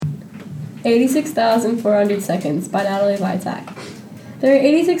86,400 seconds by NatalieV. There are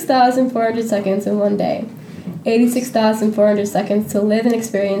 86,400 seconds in one day. 86,400 seconds to live and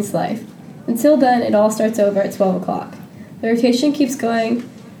experience life. Until then, it all starts over at 12 o'clock. The rotation keeps going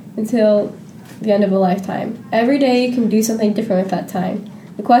until the end of a lifetime. Every day you can do something different with that time.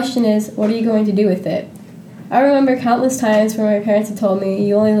 The question is, what are you going to do with it? I remember countless times where my parents had told me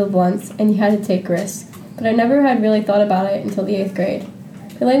you only live once and you had to take risks, but I never had really thought about it until the 8th grade.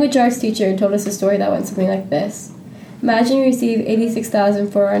 My language arts teacher told us a story that went something like this. Imagine you receive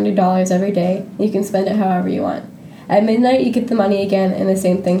 $86,400 every day, and you can spend it however you want. At midnight, you get the money again, and the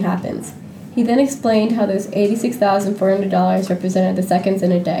same thing happens. He then explained how those $86,400 represented the seconds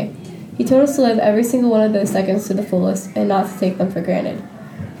in a day. He told us to live every single one of those seconds to the fullest, and not to take them for granted.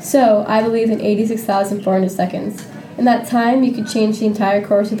 So, I believe in 86,400 seconds. In that time, you could change the entire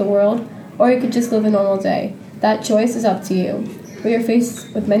course of the world, or you could just live a normal day. That choice is up to you. We are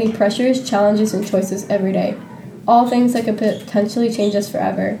faced with many pressures, challenges, and choices every day. All things that could potentially change us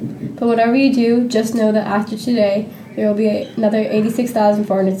forever. But whatever you do, just know that after today, there will be another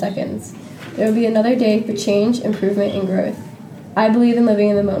 86,400 seconds. There will be another day for change, improvement, and growth. I believe in living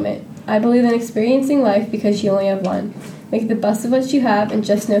in the moment. I believe in experiencing life because you only have one. Make the best of what you have and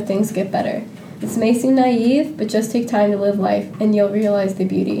just know things get better. This may seem naive, but just take time to live life and you'll realize the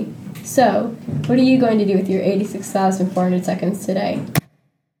beauty. So, what are you going to do with your 86,400 seconds today?